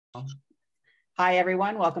Hi,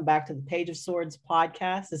 everyone. Welcome back to the Page of Swords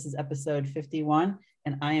podcast. This is episode 51,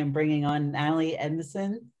 and I am bringing on Natalie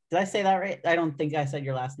Edmondson. Did I say that right? I don't think I said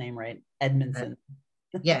your last name right. Edmondson.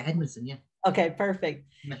 Yeah, Edmondson, yeah. Okay, perfect.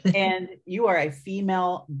 And you are a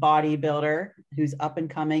female bodybuilder who's up and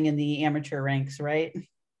coming in the amateur ranks, right?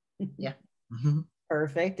 Yeah.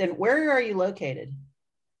 Perfect. And where are you located?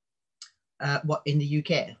 What, in the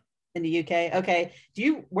UK? In the UK. Okay.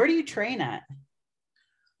 Where do you train at?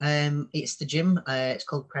 It's the gym. It's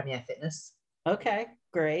called Premier Fitness. Okay,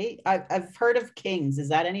 great. I've heard of King's. Is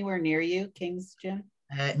that anywhere near you, King's Gym?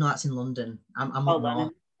 No, that's in London. I'm Oh, up north. London.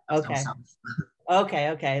 That's down Okay. south.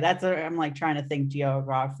 Okay. I'm like trying to think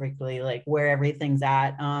geographically, like where everything's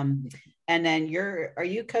at. And then are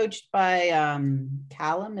you coached by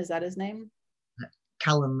Callum? Is that his name?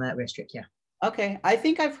 Callum Restrick, yeah. Okay. I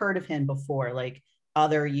think I've heard of him before, like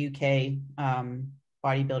other UK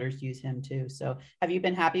bodybuilders use him too. So have you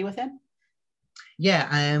been happy with him?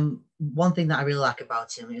 Yeah, one thing that I really like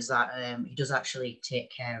about him is that he does actually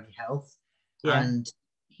take care of your health, Yeah. and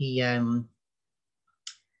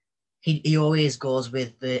he always goes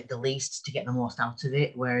with the least to get the most out of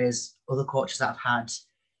it. Whereas other coaches that I've had,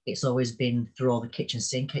 it's always been throw the kitchen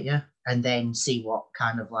sink at you and then see what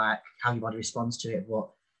kind of like how your body responds to it. But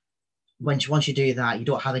once you do that, you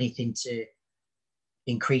don't have anything to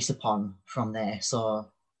increase upon from there. So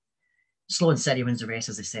slow and steady wins the race,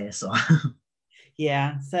 as they say. So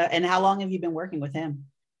Yeah. So, and how long have you been working with him?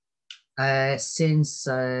 Since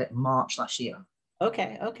March last year.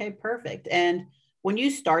 Okay, perfect. And when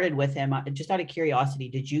you started with him, just out of curiosity,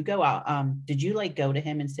 did you go out? Did you like go to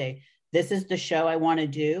him and say, "This is the show I want to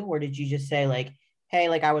do," or did you just say like, "Hey,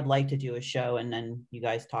 like I would like to do a show," and then you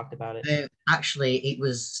guys talked about it? Actually, it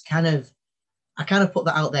was I kind of put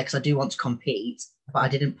that out there because I do want to compete, but I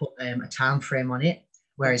didn't put a time frame on it,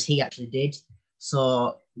 whereas he actually did.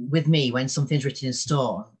 So with me, when something's written in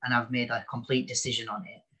stone and I've made a complete decision on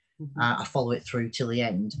it, I follow it through till the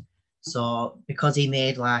end. So because he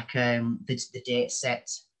made like the date set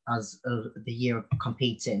as the year of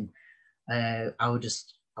competing, I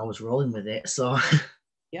was rolling with it. So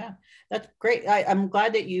Yeah, that's great. I'm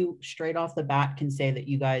glad that you straight off the bat can say that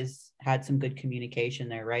you guys had some good communication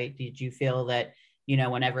there, right? Did you feel that,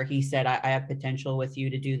 whenever he said, I have potential with you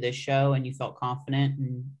to do this show, and you felt confident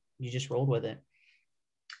and you just rolled with it?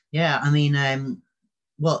 yeah, I mean,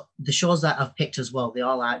 well, the shows that I've picked as well, they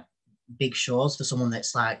are like big shows for someone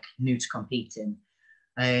that's like new to competing.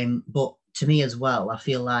 But to me as well, I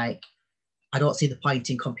feel like I don't see the point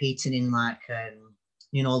in competing in like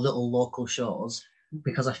little local shows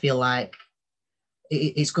because I feel like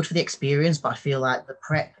it's good for the experience, but I feel like the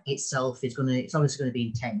prep itself it's obviously gonna be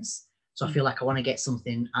intense. So I feel like I want to get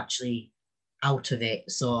something actually out of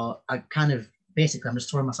it. So I kind of basically I'm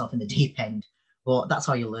just throwing myself in the deep end, but that's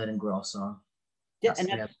how you learn and grow. So Yeah, and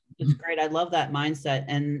that's great. I love that mindset.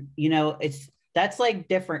 And that's like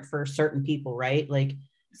different for certain people, right? Like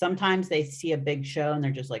sometimes they see a big show and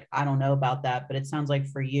they're just like, I don't know about that. But it sounds like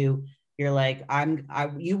for you, you're like,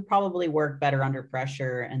 you probably work better under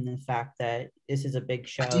pressure, and the fact that this is a big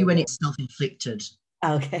I do show. when it's self-inflicted,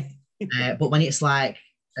 Okay. but when it's like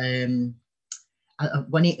when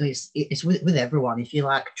it's with everyone, if you're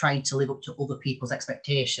like trying to live up to other people's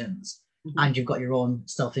expectations and you've got your own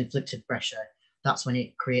self-inflicted pressure, that's when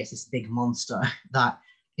it creates this big monster that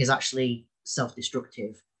is actually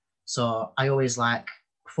self-destructive. So I always like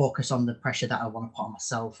focus on the pressure that I want to put on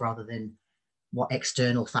myself rather than what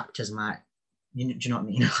external factors might, do you know what I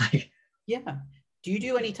mean? Like, Yeah. Do you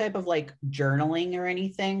do any type of like journaling or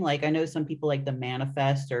anything? Like I know some people like the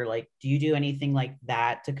manifest, or like do you do anything like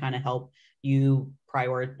that to kind of help you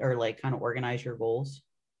prioritize or like kind of organize your goals?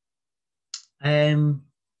 um,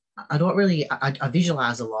 I don't really, I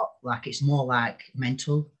visualize a lot. Like it's more like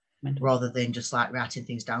mental Mental. rather than just like writing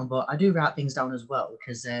things down. But I do write things down as well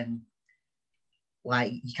because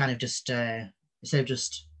like you kind of just instead of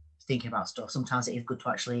just thinking about stuff, sometimes it is good to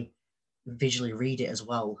actually visually read it as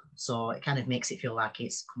well. So it kind of makes it feel like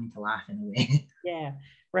it's coming to life in a way. Yeah.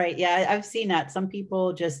 Right. Yeah. I've seen that. Some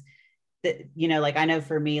people just that, like I know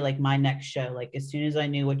for me, like my next show, like as soon as I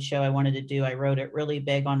knew what show I wanted to do, I wrote it really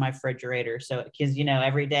big on my refrigerator. So because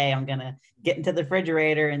every day I'm gonna get into the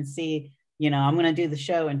refrigerator and see, I'm gonna do the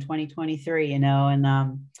show in 2023,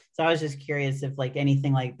 and so I was just curious if like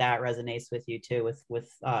anything like that resonates with you too,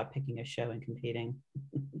 with picking a show and competing.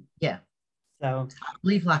 Yeah. So I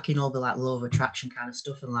believe like in all the like law of attraction kind of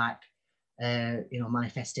stuff and like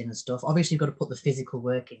manifesting and stuff. Obviously you've got to put the physical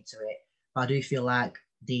work into it. But I do feel like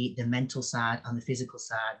the mental side and the physical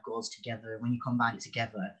side goes together. When you combine it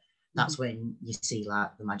together, that's when you see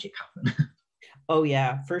like the magic happen. Oh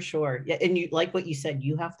yeah, for sure. Yeah, and you like what you said,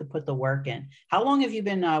 you have to put the work in. How long have you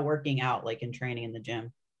been working out, like in training in the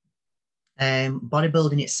gym?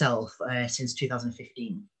 Bodybuilding itself since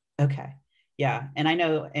 2015. Okay. Yeah. And I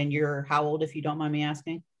know, and you're how old, if you don't mind me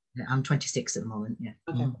asking? Yeah, I'm 26 at the moment. Yeah.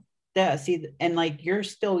 Okay. Mhm. Yeah. See, and like you're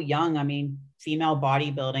still young. I mean, female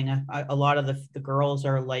bodybuilding, a lot of the girls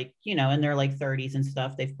are like, in their like 30s and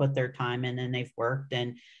stuff. They've put their time in and they've worked.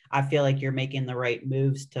 And I feel like you're making the right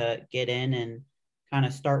moves to get in and kind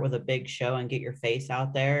of start with a big show and get your face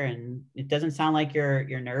out there. And it doesn't sound like you're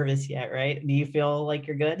nervous yet, right? Do you feel like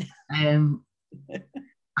you're good? Um,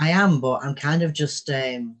 I am, but I'm kind of just.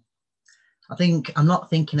 I think I'm not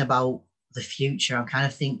thinking about the future. I'm kind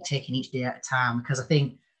of taking each day at a time because I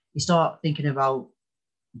think you start thinking about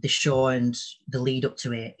the show and the lead up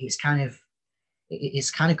to it. It's kind of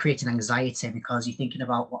creating anxiety because you're thinking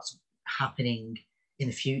about what's happening in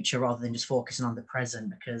the future rather than just focusing on the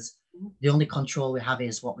present because the only control we have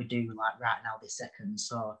is what we do like right now this second.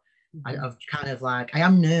 So Mhm. I've kind of like I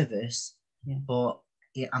am nervous, Yeah. but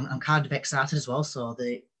yeah, I'm kind of excited as well. So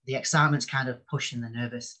the excitement's kind of pushing the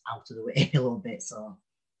nervous out of the way a little bit. So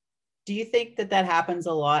Do you think that that happens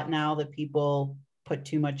a lot now that people put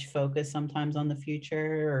too much focus sometimes on the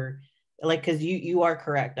future, or like, because you are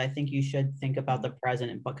correct. I think you should think about the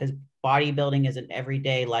present because bodybuilding is an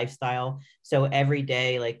everyday lifestyle. So every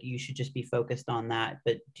day, like you should just be focused on that.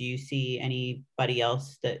 But do you see anybody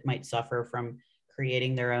else that might suffer from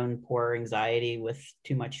creating their own poor anxiety with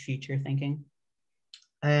too much future thinking?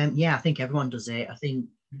 yeah, I think everyone does it. I think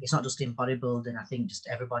it's not just in bodybuilding. I think just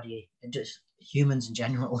everybody, just humans in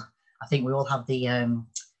general. I think we all have the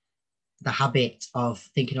habit of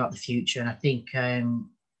thinking about the future, and I think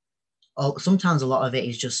sometimes a lot of it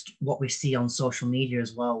is just what we see on social media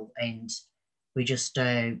as well, and we just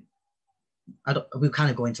we kind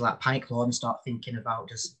of go into like panic mode and start thinking about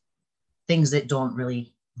just things that don't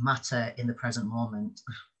really matter in the present moment.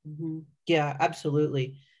 Mhm. Yeah,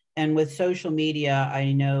 absolutely. And with social media,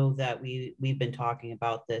 I know that we've been talking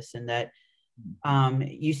about this and that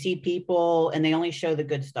you see people and they only show the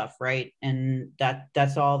good stuff, right? And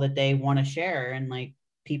that's all that they want to share. And like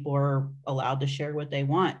people are allowed to share what they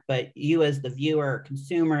want, but you as the viewer,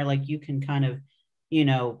 consumer, like you can kind of, you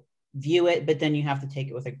know, view it, but then you have to take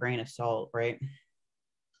it with a grain of salt, right?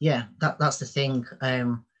 Yeah, that's the thing.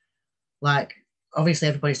 Like obviously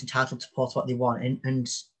everybody's entitled to post what they want, and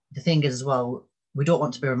the thing is as well, we don't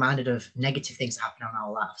want to be reminded of negative things that happen in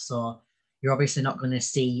our life. So you're obviously not going to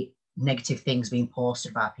see negative things being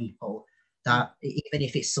posted by people that even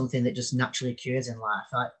if it's something that just naturally occurs in life,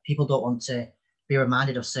 like people don't want to be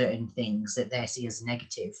reminded of certain things that they see as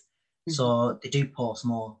negative. Mhm. So they do post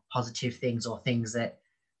more positive things or things that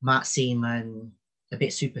might seem a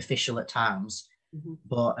bit superficial at times. Mhm.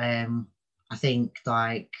 But I think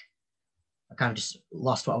like I kind of just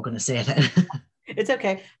lost what I was going to say then. It's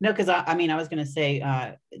okay. No, because I mean, I was going to say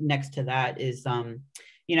next to that is,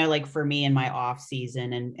 like for me in my off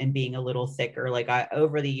season and being a little thicker, like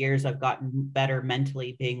over the years, I've gotten better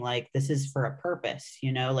mentally being like, this is for a purpose,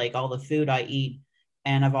 like all the food I eat.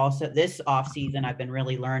 And I've also, this off season, I've been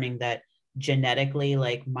really learning that genetically,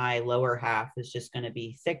 like my lower half is just going to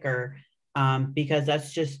be thicker because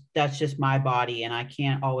that's just my body. And I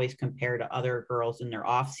can't always compare to other girls in their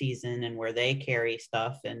off season and where they carry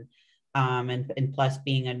stuff. And plus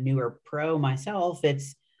being a newer pro myself,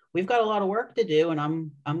 we've got a lot of work to do, and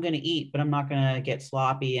I'm going to eat, but I'm not going to get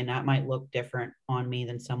sloppy, and that might look different on me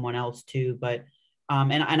than someone else too. But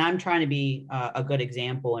and I'm trying to be a good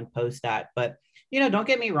example and post that. But don't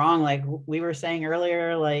get me wrong, like we were saying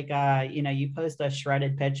earlier, like you post a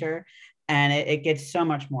shredded picture and it gets so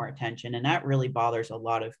much more attention, and that really bothers a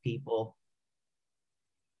lot of people.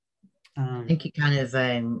 I um think it kind of,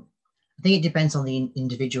 I think it depends on the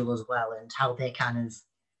individual as well and how they kind of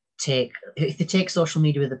if they take social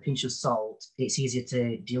media with a pinch of salt, it's easier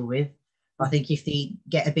to deal with. But I think if they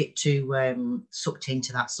get a bit too sucked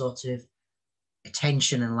into that sort of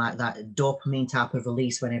attention and like that dopamine type of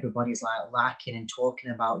release when everybody's like liking and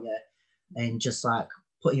talking about you and just like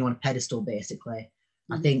putting you on a pedestal basically,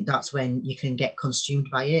 I mhm. think that's when you can get consumed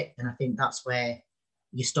by it. And I think that's where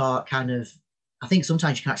you start kind of, I think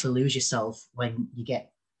sometimes you can actually lose yourself when you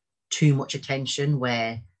get too much attention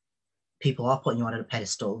where people are putting you on a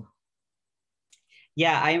pedestal.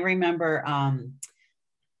 Yeah, I remember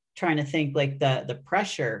trying to think like the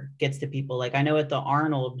pressure gets to people. Like I know at the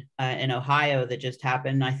Arnold in Ohio that just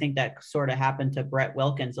happened. I think that sort of happened to Brett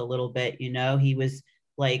Wilkins a little bit. He was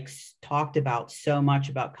like talked about so much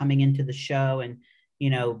about coming into the show and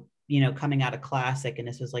coming out of classic, and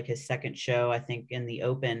this was like his second show I think in the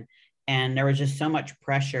open, and there was just so much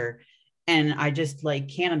pressure. and I just like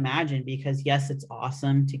can't imagine, because yes, it's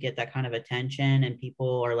awesome to get that kind of attention and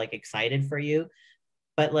people are like excited for you,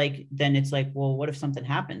 but like then it's like, well, what if something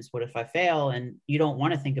happens? What if I fail? And you don't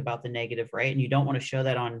want to think about the negative, right? And you don't want to show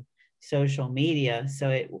that on social media.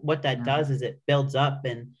 So what that does is it builds up,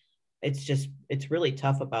 and it's really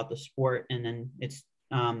tough about the sport. And then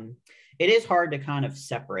it is hard to kind of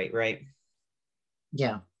separate, right?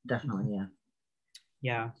 Yeah, definitely.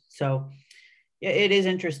 Yeah. So it is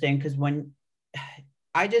interesting, because when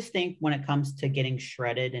I just think when it comes to getting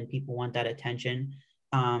shredded and people want that attention,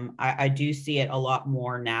 I do see it a lot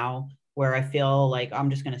more now, where I feel like, I'm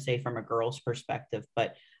just going to say from a girl's perspective,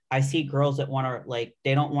 but I see girls that want to, like,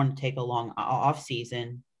 they don't want to take a long off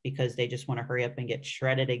season because they just want to hurry up and get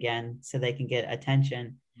shredded again so they can get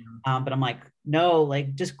attention. But I'm like, no,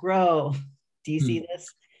 like, just grow. Do you see this?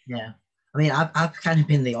 Yeah. I mean, I've kind of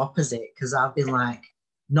been the opposite, because I've been like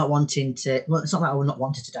not wanting to, well, it's not like I would not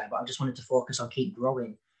wanted to die, but I just wanted to focus on keep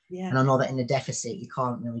growing. Yeah. And I know that in a deficit, you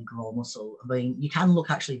can't really grow muscle. I mean, you can look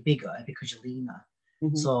actually bigger because you're leaner.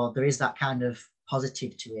 Mm-hmm. So there is that kind of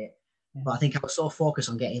positive to it. Yeah. But I think I was so focused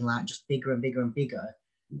on getting like just bigger and bigger and bigger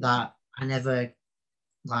that I never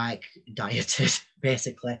like dieted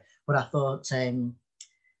basically. But I thought,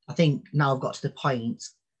 I think now I've got to the point,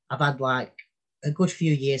 I've had like a good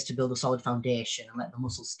few years to build a solid foundation and let the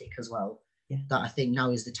muscles stick as well. Yeah. That I think now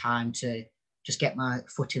is the time to just get my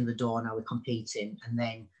foot in the door now with competing, and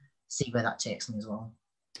then see where that takes me as well.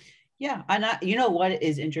 Yeah. And you know what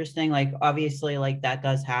is interesting? Like, obviously, like, that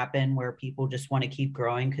does happen where people just want to keep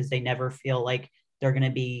growing because they never feel like they're going to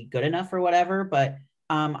be good enough or whatever. But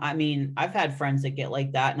I mean, I've had friends that get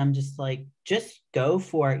like that, and I'm just like, just go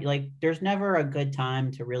for it. Like, there's never a good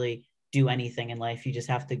time to really do anything in life. You just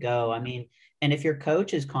have to go. I mean, and if your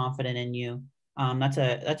coach is confident in you, that's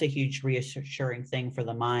a huge reassuring thing for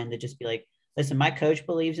the mind, to just be like, listen, my coach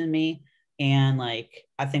believes in me, and like,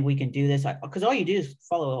 I think we can do this, because all you do is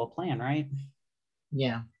follow a plan, right?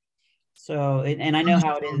 Yeah. So, and I know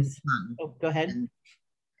how it is. Oh, go ahead. And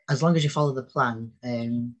as long as you follow the plan,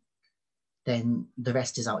 then the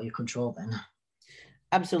rest is out of your control then.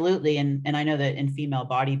 Absolutely. And I know that in female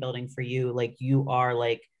bodybuilding for you, like, you are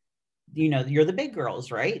like, you know, you're the big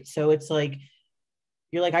girls, right? So it's like,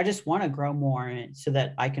 you're like, I just want to grow more so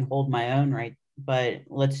that I can hold my own, right? But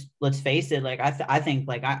let's face it, like, I think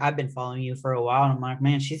like I've been following you for a while, and I'm like,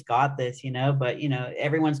 man, she's got this, you know. But you know,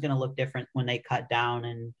 everyone's going to look different when they cut down,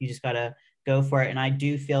 and you just got to go for it. And I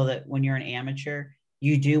do feel that when you're an amateur,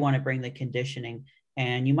 you do want to bring the conditioning,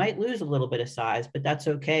 and you might lose a little bit of size, but that's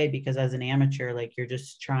okay, because as an amateur, like, you're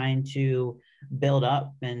just trying to build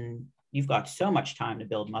up, and you've got so much time to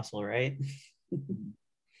build muscle, right?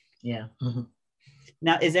 Yeah. Mm-hmm.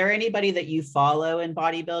 Now, is there anybody that you follow in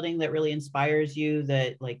bodybuilding that really inspires you,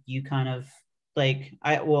 that like you kind of like,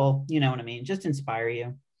 you know what I mean, just inspire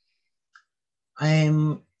you?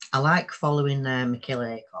 I like following Michaela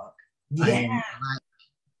Aycock. Yeah.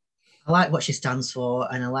 I like what she stands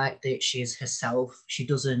for, and I like that she's herself. She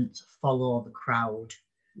doesn't follow the crowd,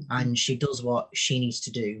 and she does what she needs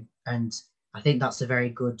to do. And I think that's a very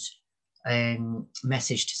good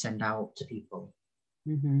message to send out to people.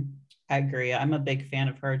 Mm-hmm. I agree. I'm a big fan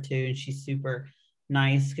of her too, and she's super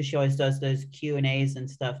nice, because she always does those Q&As and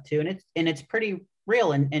stuff too, and it's pretty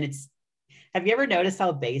real, and it's. Have you ever noticed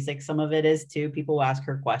how basic some of it is too? People ask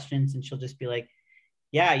her questions, and she'll just be like,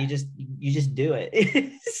 "Yeah, you just do it."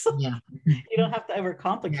 Yeah, you don't have to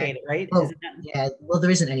overcomplicate it, right? Well, yeah. Well,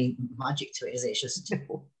 there isn't any magic to it, is it? It's just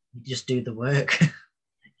you just do the work.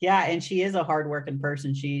 Yeah, and she is a hardworking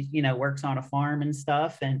person. She, you know, works on a farm and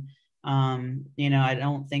stuff, and you know, I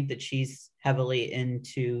don't think that she's heavily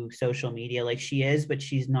into social media like she is, but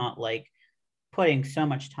she's not like putting so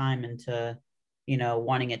much time into, you know,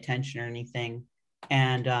 wanting attention or anything.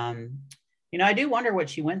 And you know, I do wonder what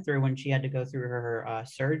she went through when she had to go through her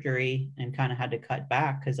surgery and kind of had to cut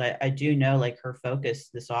back, because I do know like her focus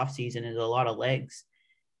this off season is a lot of legs,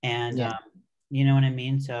 and Yeah. You know what I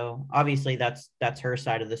mean? So obviously that's her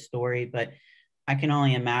side of the story, but I can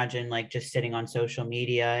only imagine like just sitting on social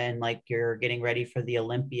media and like you're getting ready for the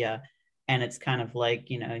Olympia, and it's kind of like,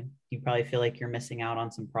 you know, you probably feel like you're missing out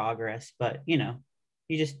on some progress, but you know,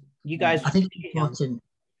 you guys. I think it's important.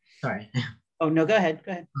 Sorry. Oh no, go ahead.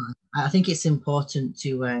 Go ahead. I think it's important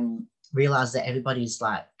to realize that everybody's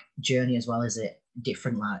like journey as well as it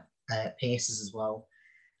different like paces as well.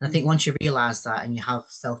 And I think once you realize that and you have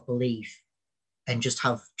self-belief and just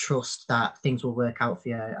have trust that things will work out for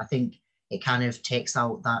you, I think it kind of takes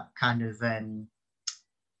out that kind of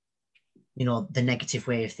you know, the negative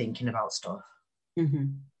way of thinking about stuff.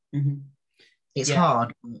 Mm-hmm. Mm-hmm. It's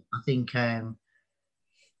hard. I think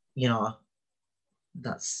you know,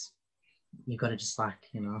 that's you got to just like,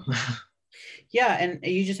 you know. Yeah, and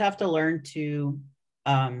you just have to learn to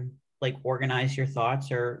like organize your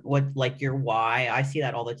thoughts, or what, like your why. I see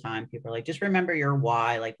that all the time. People are like, just remember your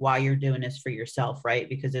why, like why you're doing this for yourself, right?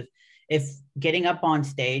 Because if getting up on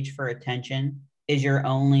stage for attention is your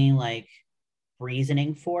only like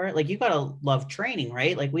reasoning for it, like you gotta love training,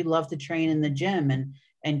 right? Like we love to train in the gym,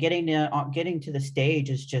 and getting to the stage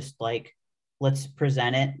is just like, let's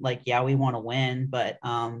present it like, yeah, we want to win, but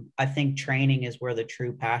I think training is where the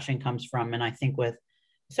true passion comes from. And I think with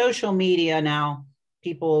social media now,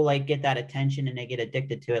 people like get that attention and they get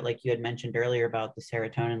addicted to it, like you had mentioned earlier about the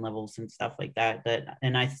serotonin levels and stuff like that,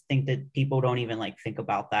 and I think that people don't even like think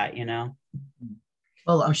about that, you know.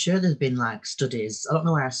 Well, I'm sure there's been like studies. I don't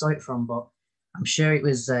know where I saw it from, but I'm sure it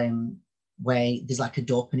was where there's like a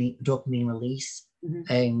dopamine release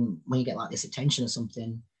when you get like this attention or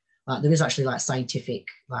something. Like there is actually like scientific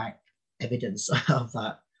like evidence of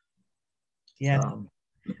that. Yeah. So,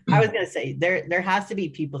 I was gonna say there has to be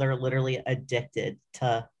people that are literally addicted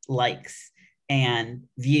to likes and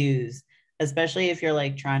views, especially if you're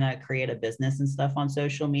like trying to create a business and stuff on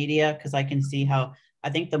social media. Because I can see how,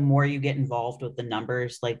 I think the more you get involved with the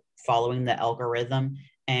numbers, like following the algorithm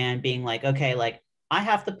and being like, okay, like I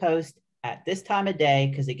have to post at this time of day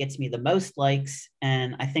because it gets me the most likes.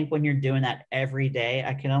 And I think when you're doing that every day,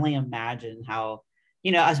 I can only imagine how,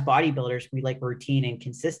 you know, as bodybuilders, we like routine and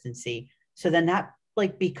consistency. So then that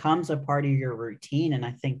like becomes a part of your routine. And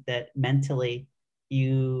I think that mentally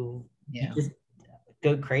you just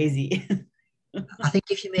go crazy. I think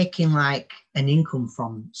if you're making like an income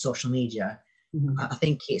from social media, I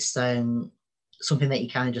think it's something that you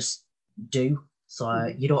kind of just do. So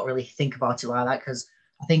you don't really think about it like that, because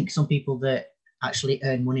I think some people that actually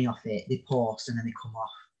earn money off it, they post and then they come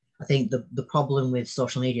off. I think the problem with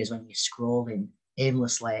social media is when you're scrolling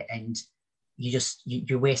aimlessly and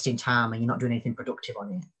you're wasting time and you're not doing anything productive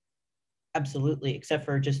on it. Absolutely, except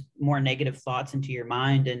for just more negative thoughts into your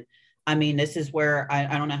mind. And I mean, this is where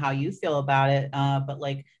I don't know how you feel about it, but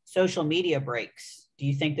like social media breaks. Do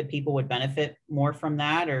you think that people would benefit more from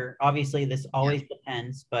that? Or obviously this always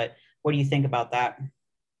depends, but what do you think about that?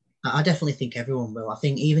 I definitely think everyone will. I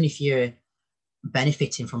think even if you're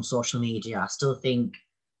benefiting from social media, I still think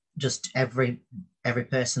just every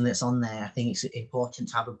person that's on there, I think it's important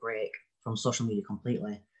to have a break from social media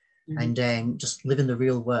completely and just live in the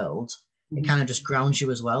real world. It kind of just grounds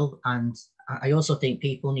you as well. And I also think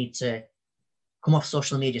people need to come off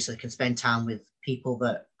social media so they can spend time with people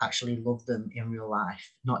that actually love them in real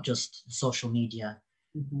life, not just social media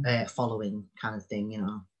following kind of thing, you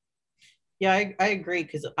know. Yeah, I agree,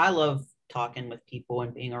 because I love talking with people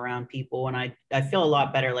and being around people, and I feel a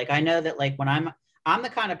lot better. Like I know that like when I'm the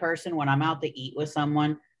kind of person, when I'm out to eat with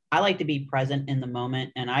someone, I like to be present in the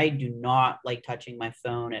moment, and I do not like touching my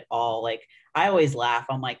phone at all. Like I always laugh.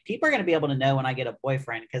 I'm like, people are going to be able to know when I get a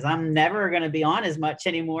boyfriend, because I'm never going to be on as much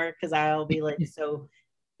anymore, because I'll be like so,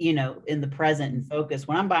 you know, in the present and focus.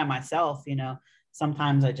 When I'm by myself, you know,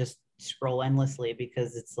 sometimes I just scroll endlessly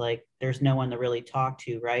because it's like there's no one to really talk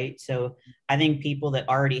to, right? So I think people that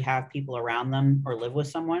already have people around them or live with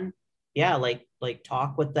someone, yeah, like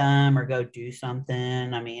talk with them or go do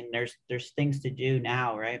something. I mean, there's things to do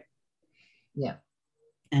now, right? Yeah.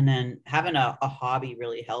 And then having a hobby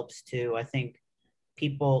really helps too. I think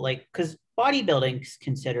people like, because bodybuilding is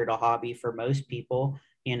considered a hobby for most people,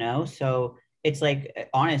 you know, so it's like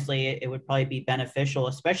honestly it would probably be beneficial,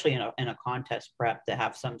 especially in a contest prep, to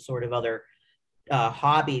have some sort of other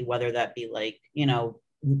hobby, whether that be like, you know,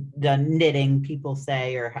 the knitting people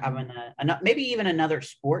say, or having maybe even another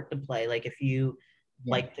sport to play. Like if you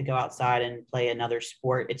like to go outside and play another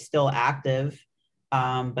sport, it's still active,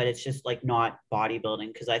 but it's just like not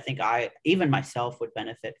bodybuilding, because I think I even myself would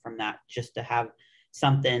benefit from that, just to have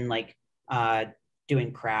something like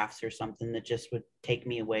doing crafts or something that just would take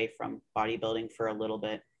me away from bodybuilding for a little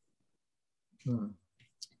bit. Do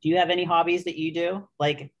you have any hobbies that you do,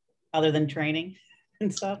 like other than training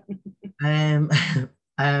and stuff?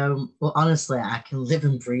 Well, honestly, I can live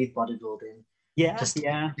and breathe bodybuilding. Yeah, just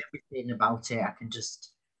yeah. everything about it.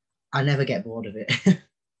 I never get bored of it.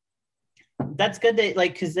 That's good that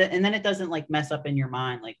like, because and then it doesn't like mess up in your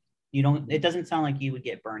mind. Like it doesn't sound like you would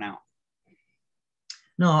get burnout.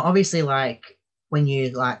 No, obviously, like when you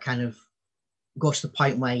like kind of go to the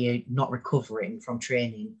point where you're not recovering from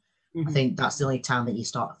training, I think that's the only time that you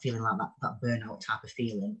start feeling like that burnout type of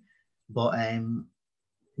feeling. But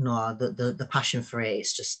no, the passion for it,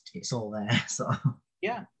 it's all there. So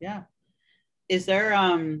yeah. Is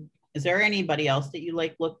there anybody else that you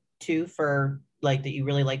like look to for like that you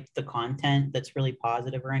really like the content that's really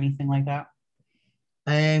positive or anything like that?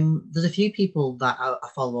 There's a few people that I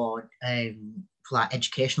follow for like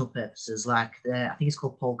educational purposes. Like I think it's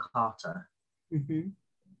called Paul Carter. Mm-hmm.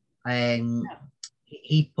 Um,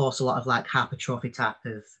 he posts a lot of like hypertrophy type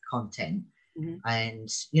of content, Mm-hmm. and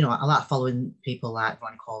you know I like following people like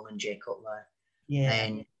Ron Coleman, Jay Cutler, Yeah.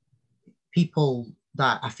 and people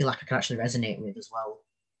that I feel like I can actually resonate with as well.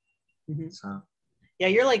 Mm-hmm. So Yeah,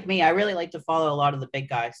 you're like me. I really like to follow a lot of the big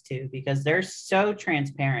guys too because they're so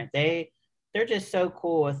transparent. They're just so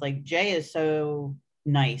cool with like Jay is so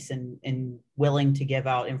nice and willing to give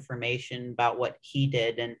out information about what he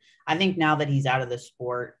did. And I think now that he's out of the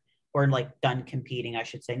sport or like done competing, I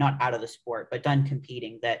should say, not out of the sport, but done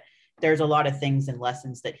competing, that there's a lot of things and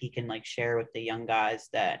lessons that he can like share with the young guys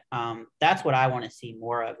that that's what I want to see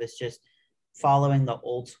more of is just following the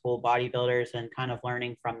old school bodybuilders and kind of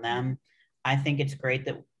learning from them. I think it's great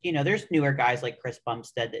that, you know, there's newer guys like Chris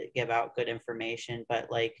Bumstead that give out good information, but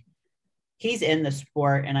like he's in the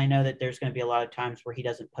sport. And I know that there's going to be a lot of times where he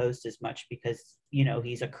doesn't post as much because, you know,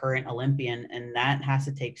 he's a current Olympian and that has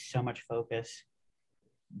to take so much focus.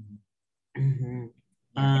 Mm-hmm.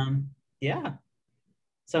 yeah. Yeah.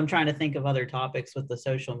 So I'm trying to think of other topics with the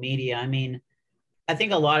social media. I mean, I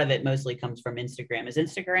think a lot of it mostly comes from Instagram. Is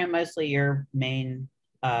Instagram mostly your main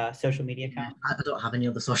social media account? I don't have any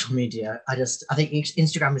other social media. I think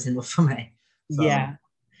Instagram is enough for me. So Yeah.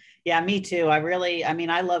 Yeah, me too. I mean,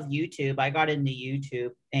 I love YouTube. I got into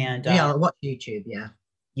YouTube and yeah, I watch YouTube. Yeah,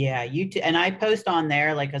 yeah, YouTube. And I post on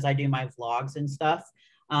there like as I do my vlogs and stuff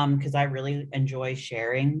because I really enjoy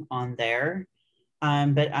sharing on there.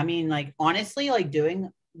 But I mean, like, honestly, like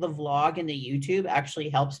doing the vlog and the YouTube actually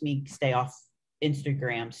helps me stay off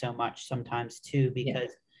Instagram so much sometimes too,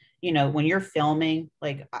 because, you know, when you're filming,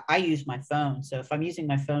 like I use my phone. So if I'm using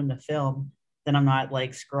my phone to film, then I'm not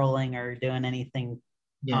like scrolling or doing anything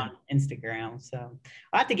yeah. on Instagram. So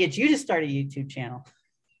I have to get you to start a YouTube channel.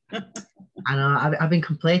 I know. I've been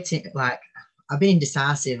complaining. Like I've been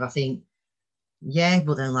indecisive. I think yeah,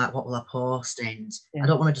 but then like, what will I post? And I Yeah.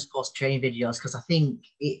 don't want to just post training videos because I think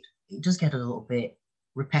it does get a little bit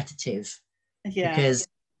repetitive Yeah. because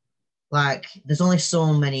like there's only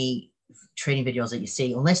so many training videos that you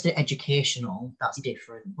see unless they're educational. That's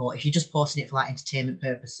different. But if you're just posting it for like entertainment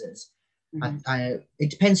purposes, Mhm. it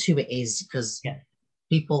depends who it is because Yeah.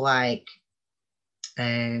 people like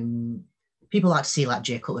um people like to see like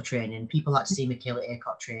Jay Cutler training, people like to see Michaela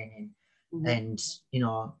Aycock training, Mhm. and you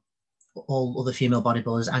know all other female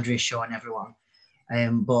bodybuilders, Andrea Shaw and everyone.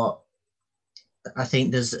 But I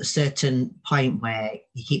think there's a certain point where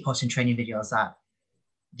you keep posting training videos that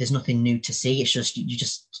there's nothing new to see. It's just you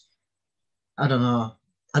just I don't know.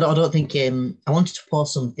 I don't think I wanted to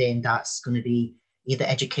post something that's going to be either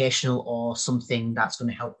educational or something that's going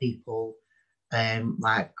to help people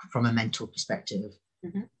like from a mental perspective.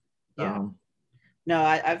 Mhm. Yeah. So No,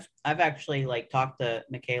 I've actually like talked to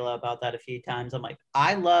Michaela about that a few times. I'm like,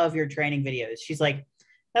 I love your training videos. She's like,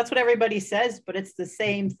 that's what everybody says, but it's the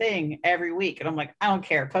same thing every week. And I'm like, I don't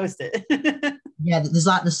care, post it. yeah,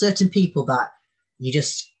 there's certain people that you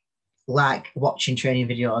just like watching training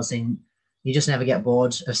videos and you just never get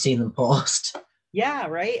bored of seeing them post. Yeah,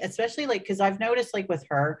 right. Especially like because I've noticed like with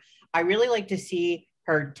her, I really like to see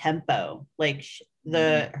her tempo. Like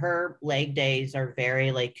her leg days are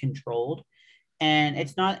very like controlled. And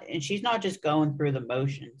it's not, and she's not just going through the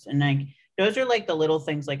motions. And like those are like the little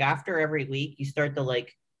things like after every week you start to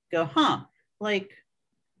like go, huh, like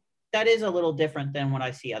that is a little different than what I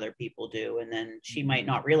see other people do. And then she might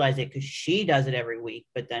not realize it because she does it every week,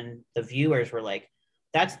 but then the viewers were like,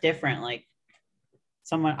 that's different. Like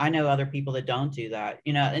someone, I know other people that don't do that,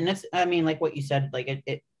 you know. And that's, I mean, like what you said, like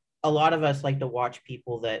it a lot of us like to watch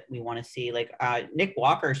people that we want to see. Like Nick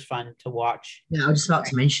Walker's fun to watch. Yeah, I was just about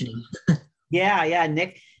to mention him. Yeah,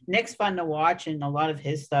 Nick's fun to watch, and a lot of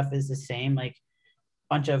his stuff is the same, like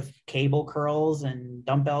bunch of cable curls and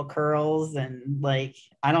dumbbell curls, and like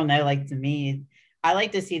I don't know, like to me, I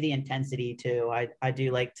like to see the intensity too. I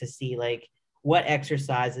do like to see like what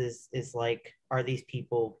exercises is like are these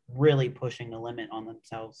people really pushing the limit on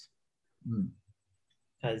themselves?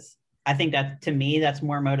 Because I think that to me that's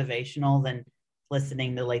more motivational than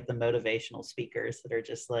listening to like the motivational speakers that are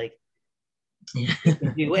just like Yeah. you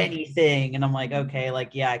can do anything. And I'm like, okay,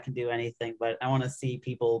 like, yeah, I can do anything, but I want to see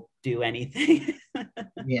people do anything.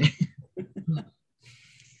 Yeah.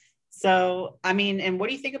 So, I mean, and what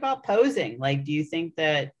do you think about posing? Like, do you think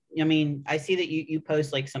that, I mean, I see that you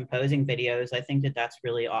post like some posing videos. I think that that's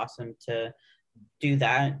really awesome to do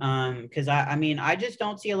that. Because I mean, I just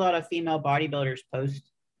don't see a lot of female bodybuilders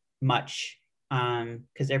post much.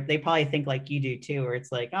 Because they probably think like you do too, where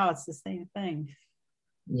it's like, oh, it's the same thing.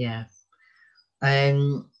 Yeah.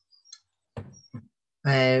 Um,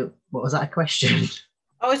 What was that a question?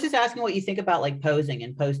 I was just asking what you think about like posing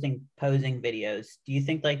and posing videos. Do you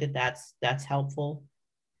think like that's helpful?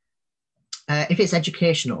 If it's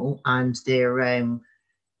educational and they're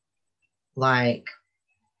like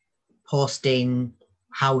posting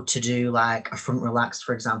how to do like a front relax,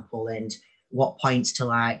 for example, and what points to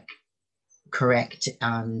like correct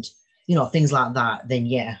and things like that, then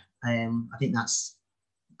yeah, I think that's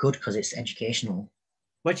good because it's educational.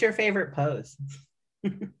 What's your favorite pose?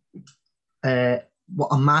 Uh,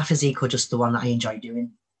 what on my physique or just the one that I enjoy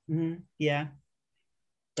doing? Yeah,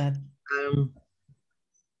 that. Um,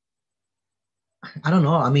 I don't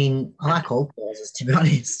know. I mean, I like all poses to be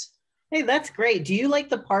honest. Hey, that's great. Do you like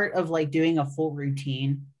the part of like doing a full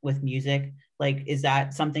routine with music? Like, is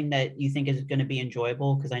that something that you think is going to be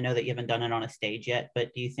enjoyable? Because I know that you haven't done it on a stage yet,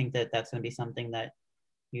 but do you think that that's going to be something that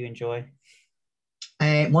you enjoy?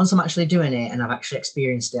 Once I'm actually doing it and I've actually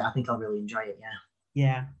experienced it, I think I'll really enjoy it. Yeah.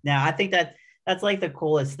 Yeah. Now, I think that that's like the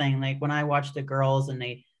coolest thing. Like when I watch the girls and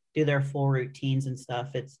they do their full routines and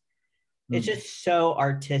stuff, it's just so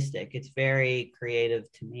artistic. It's very creative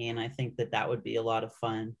to me, and I think that that would be a lot of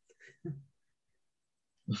fun.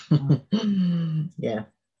 Yeah.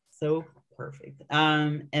 So perfect.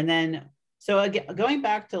 And then so again, going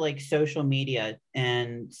back to like social media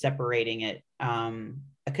and separating it,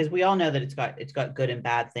 because we all know that it's got good and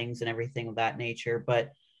bad things and everything of that nature.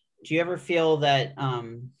 But do you ever feel that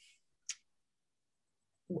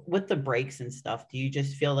with the breaks and stuff, do you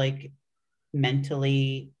just feel like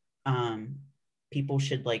mentally um people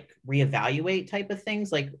should like reevaluate type of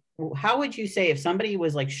things? Like how would you say if somebody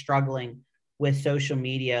was like struggling with social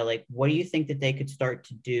media, like what do you think that they could start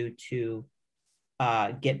to do to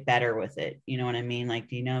get better with it? You know what I mean? Like,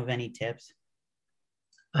 do you know of any tips?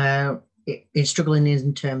 It's struggling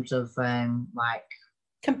in terms of like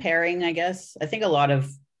Comparing, I guess. I think a lot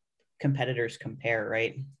of competitors compare,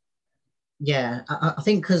 right? yeah, I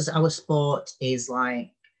think because our sport is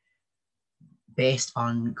like based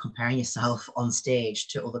on comparing yourself on stage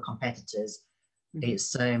to other competitors, Mm-hmm.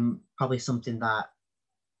 it's probably something that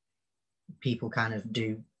people kind of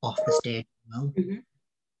do off the stage as well. Mm-hmm.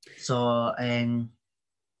 So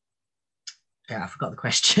yeah, I forgot the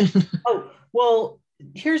question. Oh, well,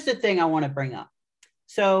 here's the thing I want to bring up.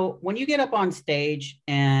 So when you get up on stage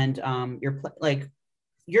and like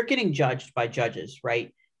you're getting judged by judges,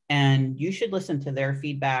 right? And you should listen to their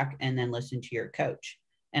feedback and then listen to your coach.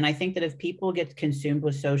 And I think that if people get consumed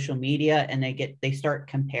with social media and they start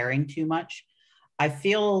comparing too much, I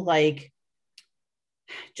feel like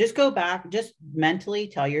just go back, just mentally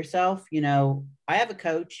tell yourself, I have a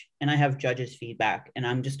coach and I have judges' feedback, and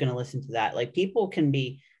I'm just going to listen to that. Like people can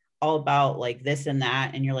be all about like this and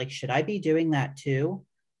that. And you're like, should I be doing that too?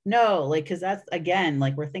 No, like, cause that's again,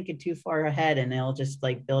 like we're thinking too far ahead and it'll just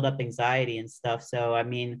like build up anxiety and stuff. So, I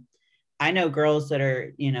mean, I know girls that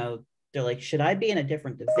are, they're like, should I be in a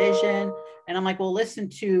different division? And I'm like, well, listen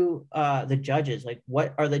to the judges. Like,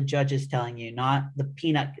 what are the judges telling you? Not the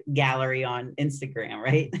peanut gallery on Instagram,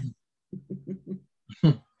 right?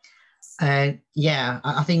 Yeah,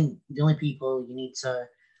 I think the only people you need to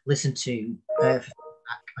listen to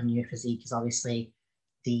on your physique is obviously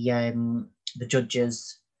the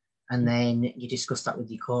judges, and then you discuss that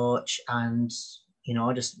with your coach, and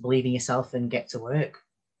just believe in yourself and get to work.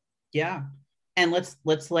 Yeah. And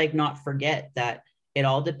let's like not forget that it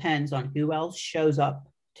all depends on who else shows up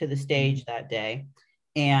to the stage that day.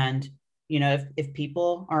 And if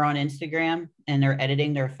people are on Instagram and they're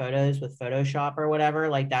editing their photos with Photoshop or whatever,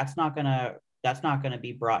 like that's not gonna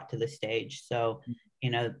be brought to the stage. So,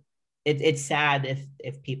 it's sad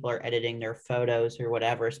if people are editing their photos or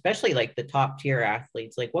whatever, especially like the top tier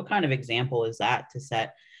athletes. Like what kind of example is that to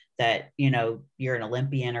set that, you're an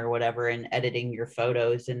Olympian or whatever and editing your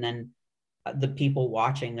photos, and then the people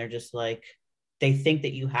watching, they're just like, they think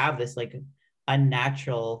that you have this like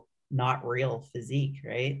unnatural, not real physique,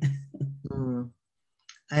 right? Mm.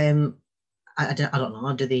 Um, I don't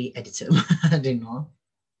know. Do they edit them? I didn't know.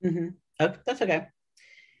 Mm-hmm. Oh, that's okay.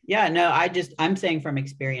 Yeah, no, I'm saying from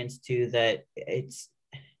experience too that it's,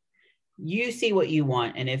 you see what you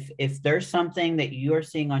want, and if there's something that you are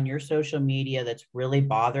seeing on your social media that's really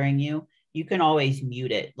bothering you, you can always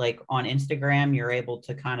mute it. Like on Instagram, you're able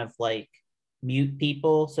to kind of like mute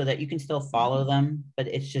people so that you can still follow them, but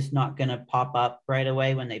it's just not going to pop up right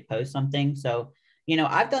away when they post something. So,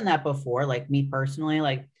 I've done that before. Like me personally,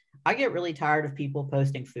 like I get really tired of people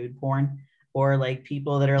posting food porn or like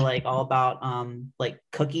people that are like all about like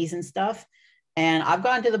cookies and stuff. And I've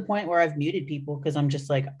gotten to the point where I've muted people because I'm just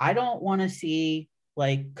like, I don't want to see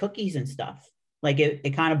like cookies and stuff. Like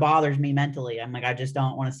it kind of bothers me mentally. I'm like, I just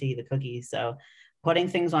don't want to see the cookies. So putting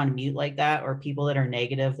things on mute like that, or people that are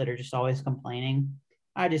negative that are just always complaining,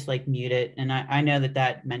 I just like mute it. And I know that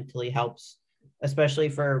that mentally helps, especially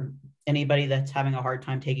for anybody that's having a hard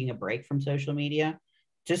time taking a break from social media.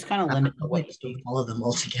 Just kind of I limit probably what you just do. unfollow them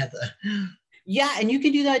altogether. Yeah, and you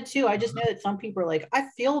can do that too. I just know that some people are like, I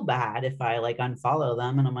feel bad if I like unfollow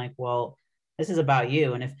them, and I'm like, well, this is about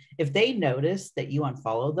you. And if they notice that you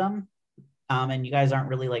unfollow them, and you guys aren't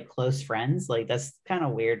really like close friends, like that's kind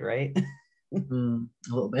of weird, right? A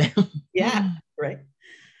little bit. Yeah, right.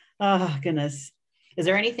 Oh goodness. Is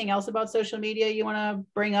there anything else about social media you want to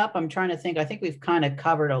bring up? I'm trying to think. I think we've kind of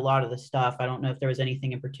covered a lot of the stuff. I don't know if there was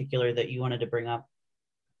anything in particular that you wanted to bring up.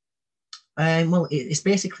 Well, it's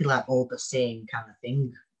basically like all the same kind of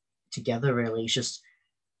thing together, really. It's just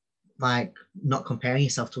like not comparing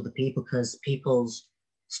yourself to other people, because people's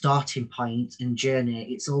starting point and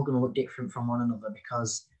journey, it's all going to look different from one another,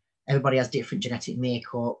 because everybody has different genetic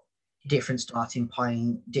makeup, different starting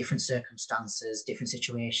point, different circumstances, different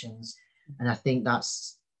situations. And I think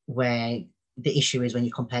that's where the issue is when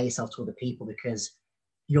you compare yourself to other people, because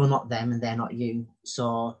you're not them and they're not you.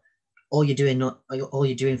 So all you're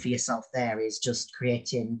doing for yourself there is just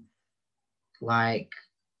creating like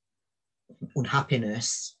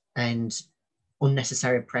unhappiness and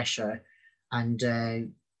unnecessary pressure,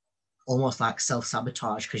 and almost like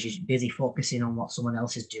self-sabotage, because you're busy focusing on what someone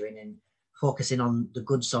else is doing and focusing on the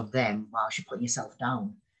goods of them whilst you're putting yourself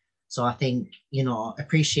down. So I think,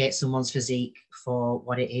 appreciate someone's physique for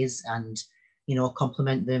what it is, and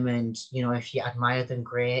compliment them, and if you admire them,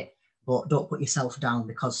 great, but don't put yourself down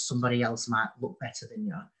because somebody else might look better than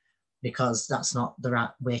you, because that's not the right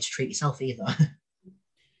way to treat yourself either.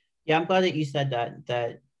 Yeah, I'm glad that you said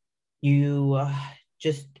that you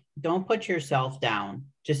just don't put yourself down.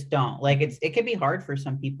 Just don't. Like it can be hard for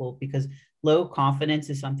some people because low confidence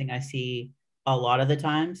is something I see a lot of the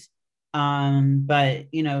times. But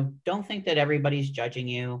don't think that everybody's judging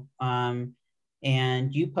you.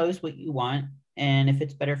 And you post what you want. And if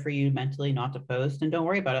it's better for you mentally not to post, and don't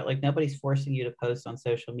worry about it. Like nobody's forcing you to post on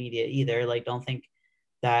social media either. Like don't think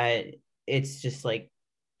that it's just like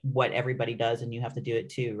what everybody does and you have to do it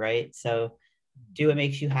too, right? So do what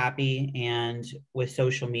makes you happy. And with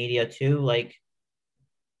social media too, like,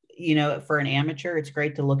 for an amateur, it's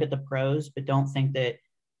great to look at the pros, but don't think that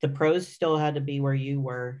the pros still had to be where you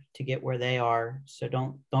were to get where they are. So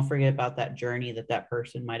don't forget about that journey that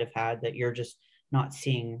person might have had that you're just not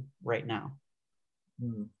seeing right now.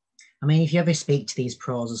 I mean, if you ever speak to these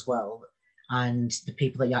pros as well, and the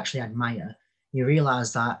people that you actually admire, you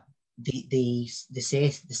realize that they say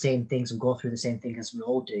the same things and go through the same thing as we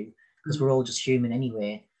all do, because we're all just human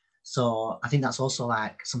anyway. So I think that's also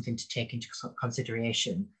like something to take into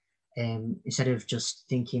consideration, instead of just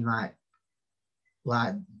thinking like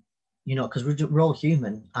because we're all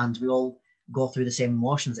human and we all go through the same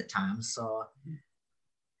emotions at times. So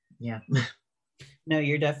yeah. No,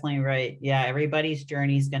 you're definitely right. Yeah, everybody's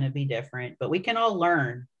journey is going to be different, but we can all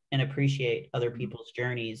learn and appreciate other people's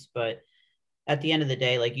journeys. But at the end of the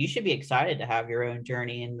day, like you should be excited to have your own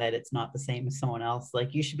journey and that it's not the same as someone else.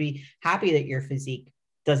 Like you should be happy that your physique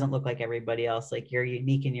doesn't look like everybody else. Like you're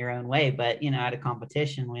unique in your own way, but at a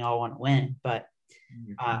competition, we all want to win. But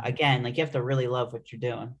again, like you have to really love what you're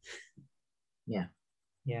doing. Yeah.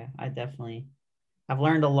 Yeah, I've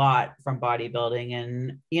learned a lot from bodybuilding.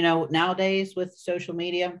 And, nowadays with social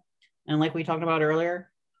media, and like we talked about earlier,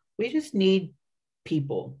 we just need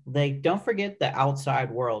people. Like, don't forget the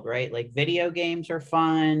outside world, right? Like, video games are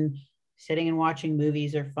fun, sitting and watching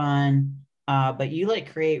movies are fun. But you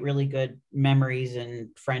like create really good memories and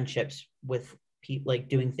friendships with people, like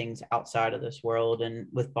doing things outside of this world. And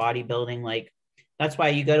with bodybuilding, like, that's why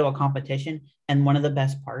you go to a competition. And one of the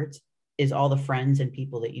best parts is all the friends and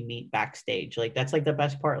people that you meet backstage. Like that's like the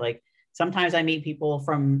best part. Like sometimes I meet people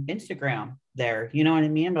from Instagram there, you know what I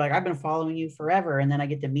mean? But like I've been following you forever and then I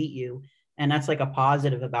get to meet you. And that's like a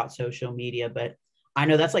positive about social media. But I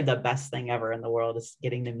know that's like the best thing ever in the world is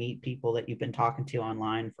getting to meet people that you've been talking to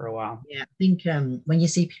online for a while. Yeah, I think when you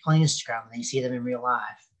see people on Instagram and then you see them in real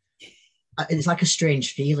life, it's like a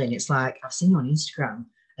strange feeling. It's like I've seen you on Instagram,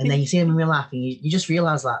 and then you see them in real life, and you just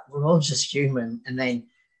realize that we're all just human. And then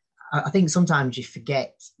I think sometimes you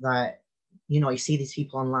forget that, you see these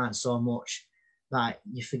people online so much that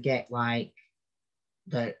you forget like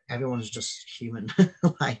that everyone's just human.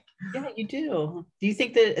 Like, yeah, you do. Do you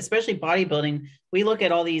think that, especially bodybuilding, we look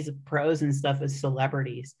at all these pros and stuff as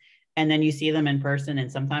celebrities, and then you see them in person, and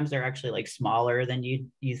sometimes they're actually like smaller than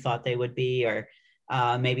you thought they would be, or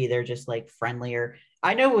maybe they're just like friendlier.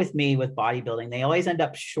 I know with me with bodybuilding, they always end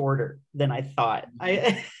up shorter than I thought.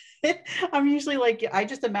 I'm usually like, I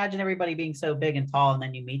just imagine everybody being so big and tall, and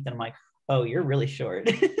then you meet them, like, Oh, you're really short.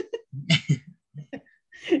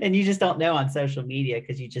 And you just don't know on social media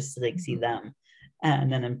because you just like see them,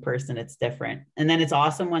 and then in person it's different. And then it's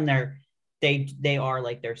awesome when they are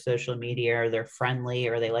like their social media, or they're friendly,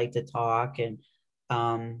 or they like to talk. And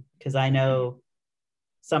because I know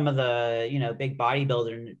some of the big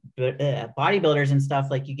bodybuilders and stuff,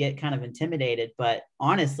 like you get kind of intimidated, but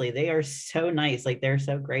honestly they are so nice. Like they're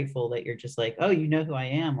so grateful that you're just like, oh, you know who I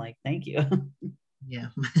am, like thank you. Yeah.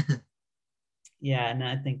 Yeah, and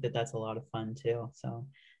I think that that's a lot of fun too. So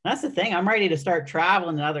that's the thing. I'm ready to start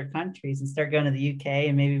traveling to other countries and start going to the UK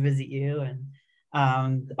and maybe visit you, and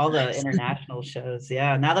all the Nice. international shows.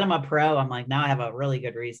 Yeah, now that I'm a pro, I'm like, now I have a really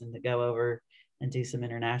good reason to go over and do some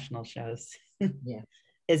international shows. Yeah.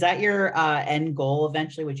 Is that your end goal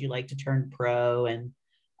eventually? Would you like to turn pro? And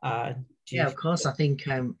do Yeah, you? of course. I think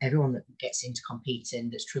everyone that gets into competing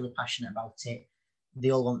that's truly passionate about it, they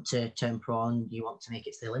all want to turn pro, and you want to make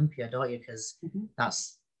it to the Olympia, don't you? Because Mhm.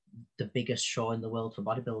 that's the biggest show in the world for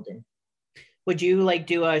bodybuilding. Would you like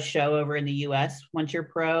do a show over in the US once you're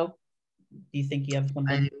pro? Do you think you have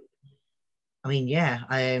something? Um, I mean, yeah.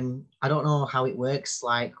 I don't know how it works.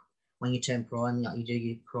 Like when you turn pro and like, you do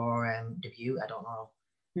your pro debut. I don't know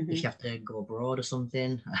if Mhm. you have to go abroad or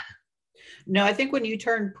something. No, I think when you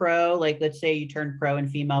turn pro, like let's say you turn pro in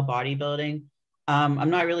female bodybuilding, I'm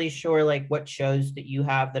not really sure like what shows that you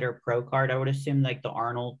have that are pro card. I would assume like the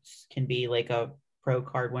Arnold's can be like a pro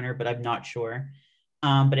card winner, but I'm not sure.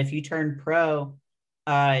 But if you turn pro,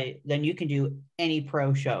 then you can do any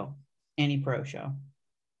pro show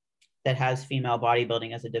that has female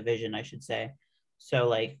bodybuilding as a division, I should say. So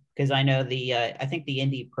like, because I know I think the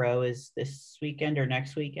Indie Pro is this weekend or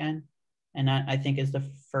next weekend, and that I think is the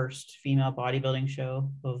first female bodybuilding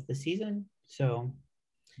show of the season. So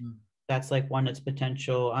Hmm. that's like one that's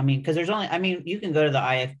potential. I mean, because there's only, I mean, you can go to the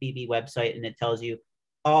IFBB website and it tells you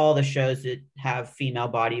all the shows that have female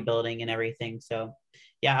bodybuilding and everything. So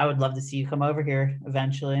yeah, I would love to see you come over here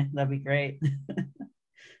eventually. That'd be great.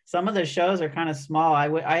 Some of the shows are kind of small.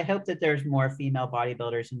 I hope that there's more female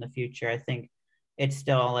bodybuilders in the future. I think it's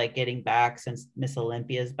still like getting back since Miss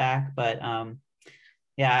Olympia's back, but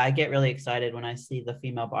yeah, I get really excited when I see the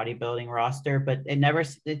female bodybuilding roster, but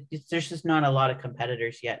there's just not a lot of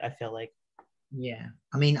competitors yet, I feel like. Yeah.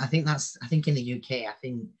 I mean, I think in the UK, I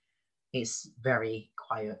think it's very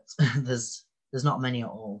quiet. there's not many at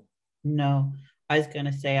all. No, I was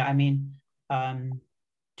gonna say, I mean, um,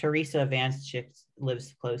 Teresa Vancic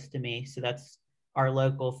lives close to me, so that's our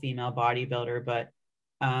local female bodybuilder. But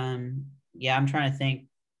yeah, I'm trying to think.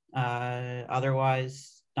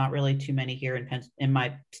 Otherwise, not really too many here in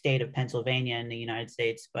my state of Pennsylvania in the United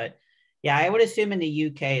States. But yeah, I would assume in the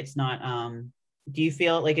UK it's not. Do you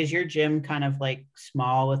feel like is your gym kind of like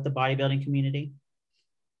small with the bodybuilding community?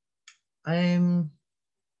 Um,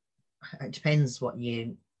 it depends what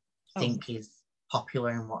you Oh, think is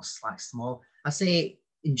popular and what's like small. I say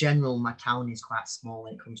in general, my town is quite small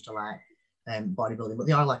when it comes to like bodybuilding, but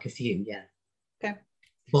there are like a few, yeah. okay.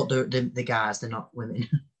 But the guys, they're not women.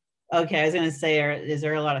 Okay, I was gonna say, is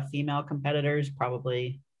there a lot of female competitors?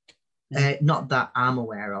 Probably. No. Not that I'm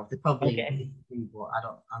aware of. They probably Okay. do, but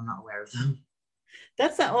I'm not aware of them.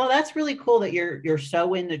 That's really cool that you're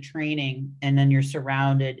so into training and then you're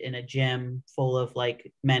surrounded in a gym full of like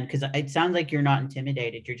men, because it sounds like you're not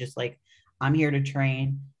intimidated. You're just like, I'm here to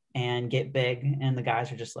train and get big, and the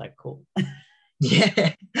guys are just like, cool.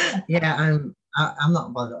 Yeah, yeah. I'm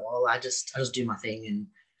not bothered at all. I just do my thing, and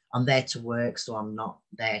I'm there to work, so I'm not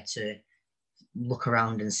there to look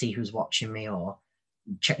around and see who's watching me or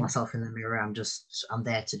check myself in the mirror. I'm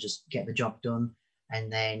there to just get the job done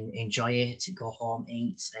and then enjoy it, go home,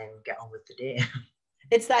 eat, and get on with the day.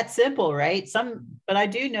 It's that simple, right? But I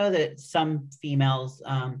do know that some females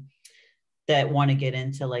that want to get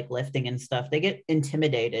into like lifting and stuff, they get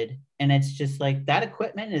intimidated, and it's just like that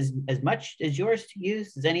equipment is as much as yours to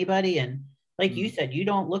use as anybody. And like you Mm. said, you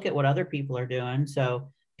don't look at what other people are doing.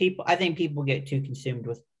 So I think people get too consumed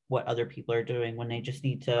with what other people are doing when they just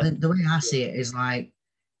need I to. think the way I see it is like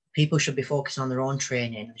people should be focusing on their own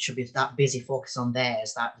training. They should be that busy focusing on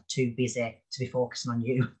theirs that they're too busy to be focusing on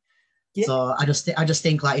you. Yeah. So I just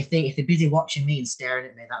think like if they're busy watching me and staring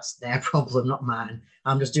at me, that's their problem, not mine.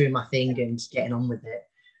 I'm just doing my thing and just getting on with it.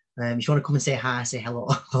 If you want to come and say hi, say hello,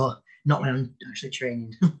 but not when I'm actually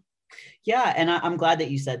training. Yeah, and I'm glad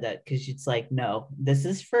that you said that, because it's like, no, this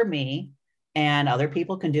is for me, and other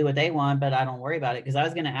people can do what they want, but I don't worry about it. Because I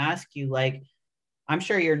was going to ask you, like, I'm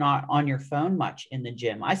sure you're not on your phone much in the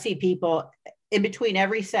gym. I see people in between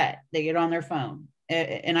every set, they get on their phone.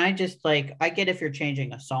 And I just like, I get if you're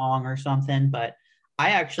changing a song or something, but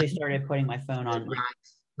I actually started putting my phone on like,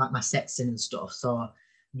 Like my sets in and stuff. So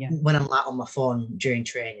Yeah. when I'm like on my phone during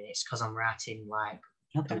training, it's because I'm writing like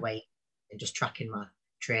Okay. the weight and just tracking my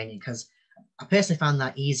training, because I personally find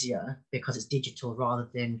that easier because it's digital rather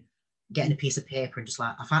than getting a piece of paper and just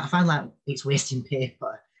like I find like it's wasting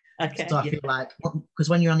paper. So Okay. I Yeah. feel like, because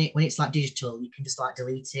when you're on it, when it's like digital, you can just like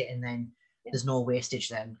delete it and then Yeah. there's no wastage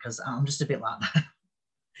then, because I'm just a bit like that.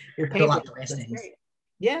 Your I don't paper. like to waste That's things. great.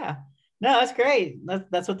 Yeah. No, that's great.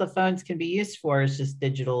 That's what the phones can be used for, is just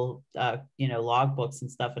digital, log books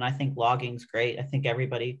and stuff. And I think logging's great. I think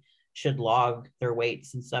everybody should log their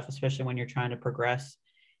weights and stuff, especially when you're trying to progress.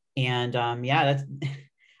 And yeah, that's,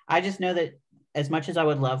 I just know that as much as I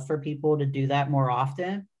would love for people to do that more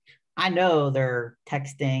often, I know they're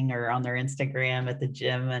texting or on their Instagram at the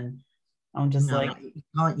gym. And I'm just No, like,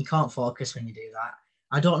 you can't focus when you do that.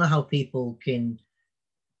 I don't know how people can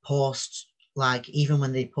post, like even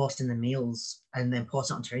when they post in the meals and then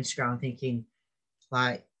post it onto Instagram, thinking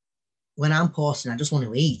like, when I'm posting, I just want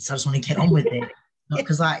to eat. I just want to get on with it.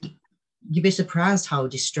 Because like, you'd be surprised how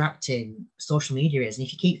distracting social media is. And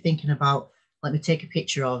if you keep thinking about, let me take a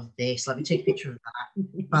picture of this, let me take a picture of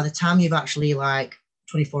that, by the time you've actually like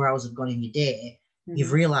 24 hours have gone in your day,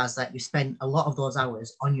 you've realized that you spent a lot of those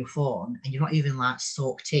hours on your phone and you're not even like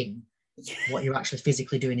soaked in what you're actually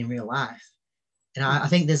physically doing in real life. And I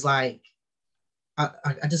think there's like, I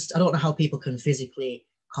don't know how people can physically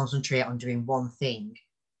concentrate on doing one thing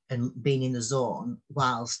and being in the zone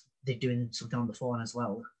whilst they're doing something on the phone as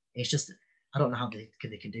well. It's just, I don't know how they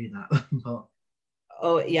can do that. But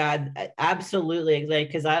Oh yeah, absolutely. Like,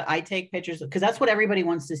 because I take pictures because that's what everybody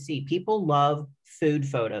wants to see. People love food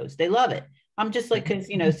photos. They love it. I'm just like, because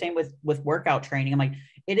same with workout training. I'm like,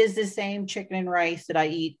 it is the same chicken and rice that I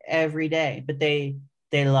eat every day, but they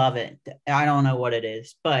love it. I don't know what it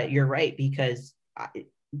is, but you're right, because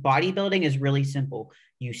bodybuilding is really simple.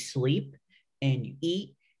 You sleep and you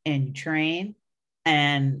eat and you train,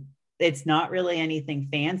 and it's not really anything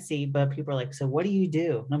fancy. But people are like, so what do you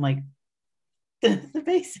do? And I'm like, the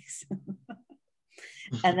basics.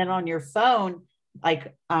 And then on your phone,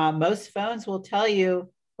 like most phones will tell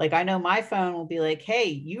you, like I know my phone will be like, hey,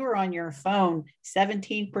 you were on your phone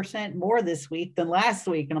 17% more this week than last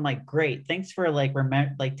week. And I'm like, great, thanks for like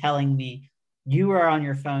telling me you are on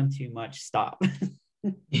your phone too much, stop.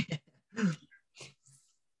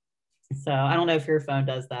 So I don't know if your phone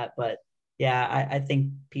does that, but yeah, I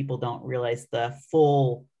think people don't realize the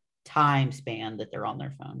full time span that they're on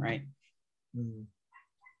their phone, right?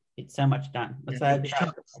 It's so much done. That's you'd be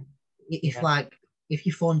shocked if yeah. like, if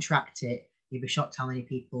your phone tracked it, you'd be shocked how many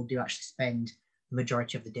people do actually spend the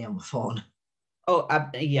majority of the day on the phone. Oh,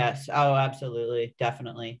 yes. Oh, absolutely.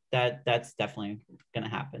 Definitely. That's definitely going to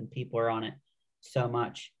happen. People are on it so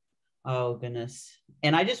much. Oh, goodness.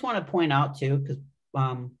 And I just want to point out too, because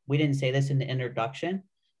we didn't say this in the introduction,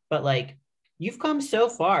 but like you've come so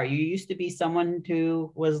far. You used to be someone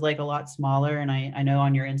who was like a lot smaller. And I know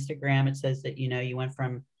on your Instagram, it says that, you went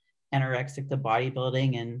from anorexic to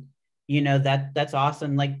bodybuilding, and, that's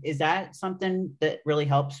awesome. Like, is that something that really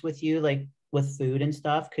helps with you? Like, with food and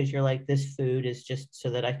stuff, because you're like, this food is just so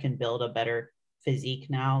that I can build a better physique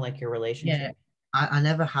now, like your relationship. Yeah, I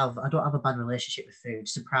don't have a bad relationship with food,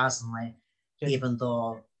 surprisingly, Good. even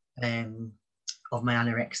though of my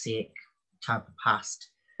anorexic type of past.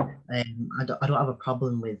 I don't have a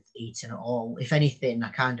problem with eating at all. If anything, I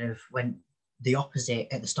kind of went the opposite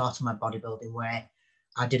at the start of my bodybuilding, where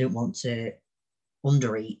I didn't want to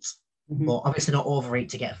undereat, Mm-hmm. but obviously not overeat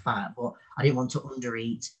to get fat, but I didn't want to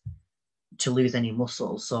undereat to lose any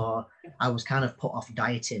muscle. So I was kind of put off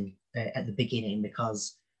dieting at the beginning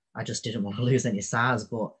because I just didn't want to lose any size.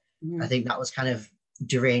 But I Mm-hmm. think that was kind of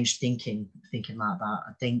deranged thinking like that.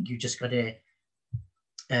 I think you just got to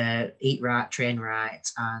eat right, train right,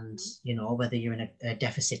 and whether you're in a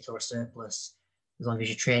deficit or a surplus, as long as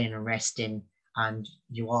you're training and resting and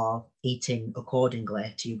you are eating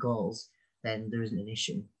accordingly to your goals, then there isn't an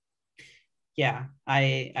issue. Yeah,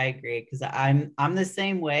 I agree, because I'm the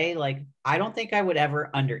same way. Like, I don't think I would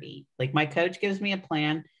ever undereat. Like, my coach gives me a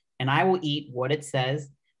plan and I will eat what it says,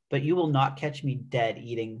 but you will not catch me dead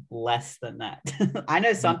eating less than that. I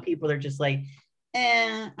know some people are just like,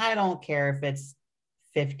 I don't care if it's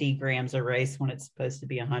 50 grams of rice when it's supposed to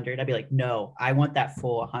be 100. I'd be like, no, I want that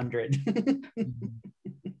full 100.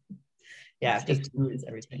 Yeah, because food is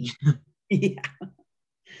everything. Yeah.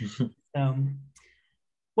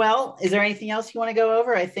 Well, is there anything else you want to go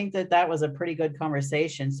over? I think that was a pretty good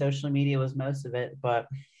conversation. Social media was most of it, but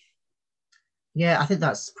Yeah, I think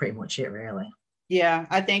that's pretty much it, really. yeah,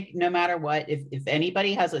 I think no matter what, if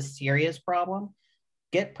anybody has a serious problem,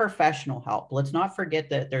 get professional help. Let's not forget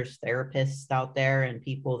that there's therapists out there and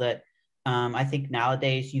people that I think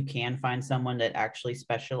nowadays you can find someone that actually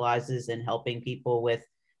specializes in helping people with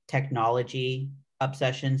technology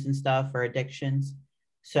obsessions and stuff or addictions.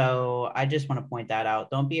 So I just want to point that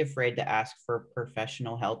out. Don't be afraid to ask for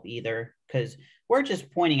professional help either, because we're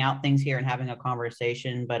just pointing out things here and having a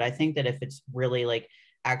conversation. But I think that if it's really like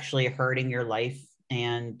actually hurting your life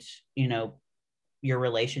and, you know, your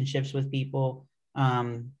relationships with people,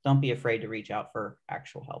 don't be afraid to reach out for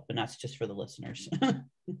actual help. And that's just for the listeners.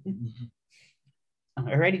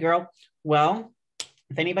 Alrighty, girl. Well,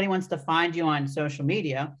 if anybody wants to find you on social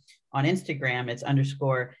media, on Instagram, it's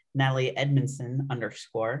 _ Natalie Edmondson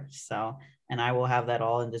 _. So, and I will have that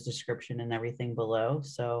all in the description and everything below.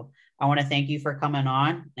 So I want to thank you for coming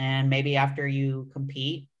on. And maybe after you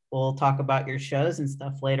compete, we'll talk about your shows and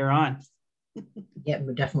stuff later on. Yeah,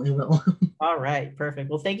 we definitely will. All right, perfect.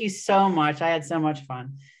 Well, thank you so much. I had so much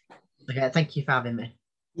fun. Okay, thank you for having me.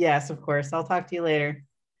 Yes, of course. I'll talk to you later.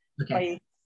 Okay. Bye.